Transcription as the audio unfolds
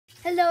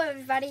Hello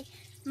everybody,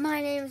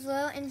 my name is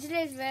Will. In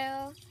today's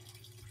video,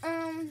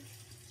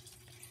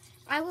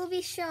 I will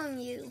be showing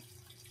you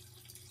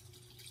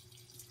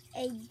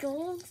a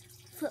gold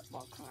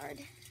football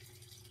card.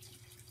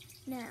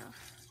 Now,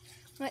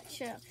 let's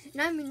show.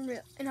 And I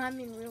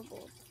mean real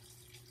gold.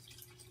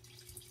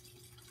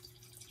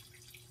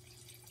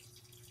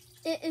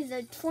 It is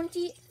a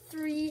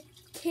 23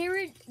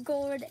 karat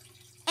gold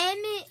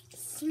Emmitt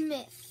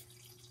Smith.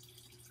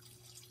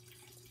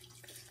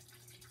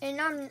 And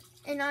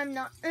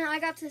I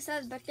got this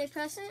as a birthday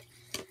present.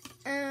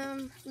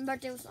 My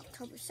birthday was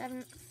October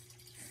 7th.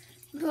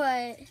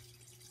 But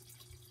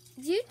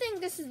do you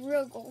think this is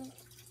real gold?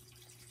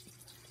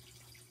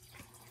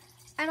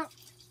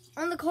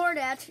 On the card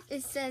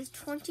it says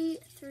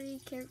 23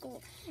 karat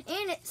gold.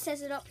 And it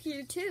says it up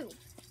here too.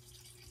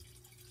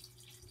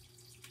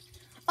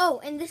 Oh,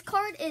 and this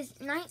card is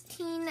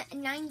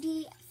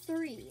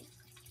 1993.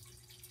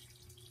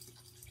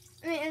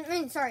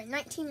 Sorry,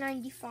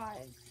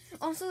 1995.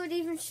 Also, it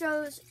even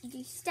shows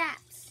the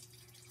stats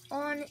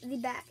on the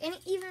back. And it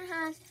even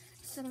has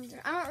some,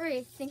 I don't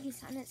really think he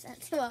signed it.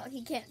 Well,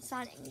 he can't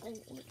sign it in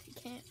gold if he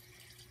can't.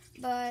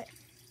 But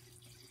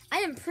I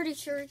am pretty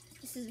sure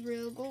this is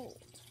real gold.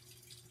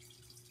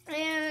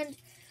 And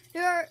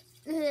here are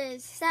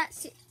his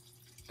stats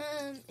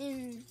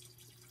in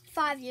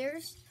 5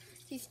 years.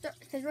 His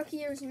rookie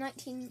year was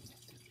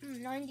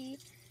 1990.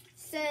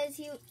 Says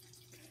he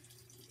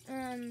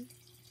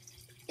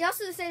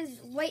also says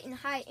weight and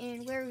height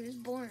and where he was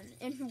born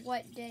and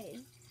what day.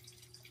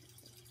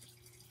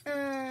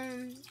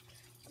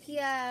 He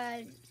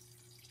had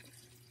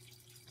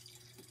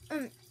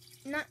in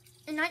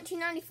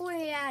 1994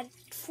 he had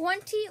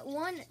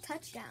 21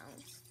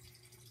 touchdowns.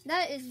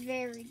 That is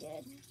very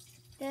good.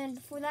 Then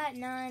before that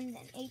 9,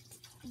 then 8,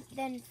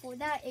 then before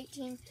that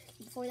 18,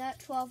 before that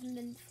 12, and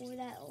then before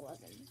that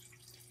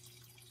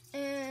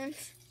 11.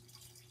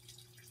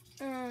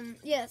 And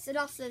yes, it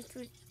also says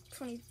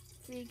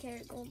 23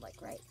 karat gold, like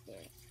right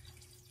there.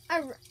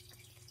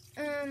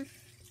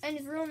 And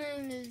his real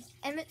name is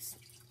Emmitt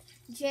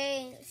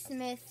J.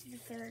 Smith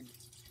III.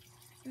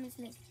 Emmitt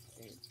Smith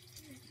III.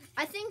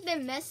 I think they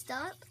messed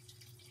up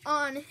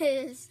on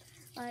his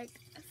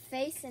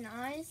face and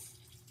eyes.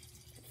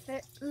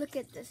 Look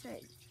at this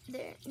right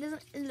there.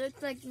 It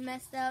looks like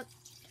messed up.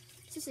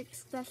 It's just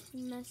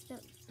especially messed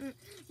up.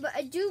 But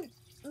I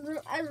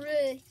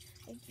really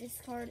like this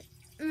card.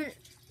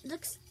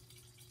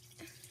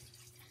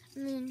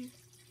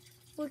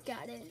 Look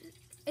at it.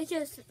 It's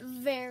just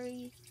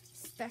very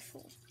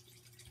special.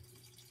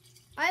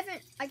 I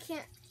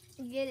can't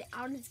get it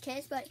out of its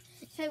case, but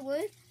if I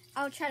would,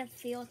 I would try to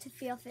feel if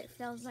it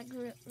feels like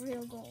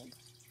real gold.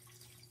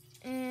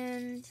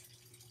 And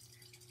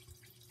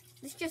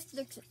this just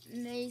looks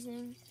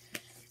amazing.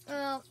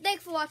 Well,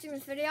 thanks for watching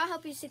this video. I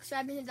hope you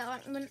subscribe and hit that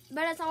like button.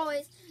 But as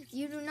always,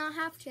 you do not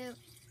have to.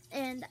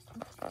 And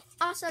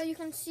also, you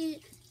can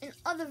see in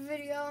other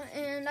video,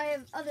 and I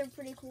have other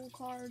pretty cool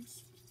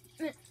cards.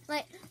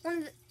 Like one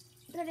of the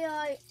video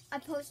I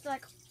posted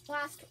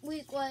last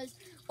week was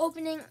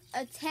opening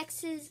a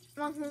Texas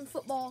Longhorn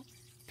football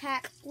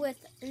pack with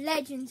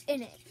legends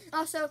in it.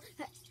 Also,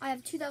 I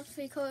have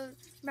 2003 code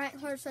right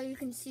here, so you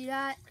can see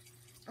that.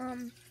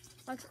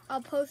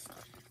 I'll post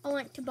a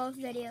link to both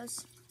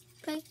videos.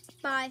 Okay,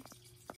 bye.